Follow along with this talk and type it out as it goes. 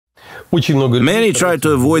Many try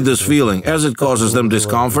to avoid this feeling, as it causes them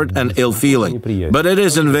discomfort and ill feeling. But it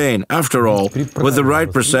is in vain. After all, with the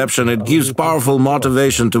right perception, it gives powerful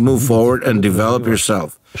motivation to move forward and develop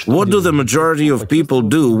yourself. What do the majority of people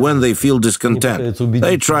do when they feel discontent?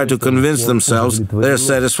 They try to convince themselves they're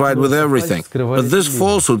satisfied with everything. But this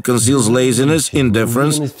falsehood conceals laziness,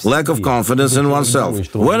 indifference, lack of confidence in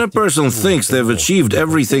oneself. When a person thinks they've achieved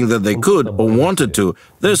everything that they could or wanted to,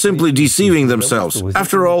 they're simply deceiving themselves.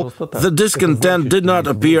 After all, the discontent did not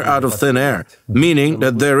appear out of thin air, meaning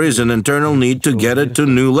that there is an internal need to get it to a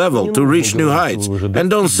new level, to reach new heights. And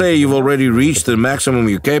don't say you've already reached the maximum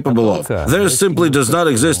you're capable of. There simply does not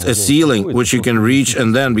exist a ceiling which you can reach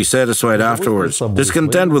and then be satisfied afterwards.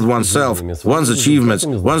 Discontent with oneself, one's achievements,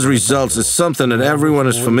 one's results is something that everyone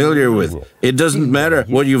is familiar with. It doesn't matter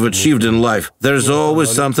what you've achieved in life. There's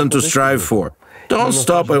always something to strive for. Don't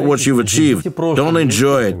stop at what you've achieved. Don't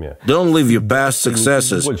enjoy it. Don't live your past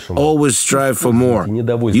successes. Always strive for more.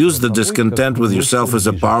 Use the discontent with yourself as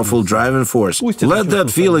a powerful driving force. Let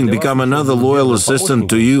that feeling become another loyal assistant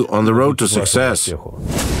to you on the road to success.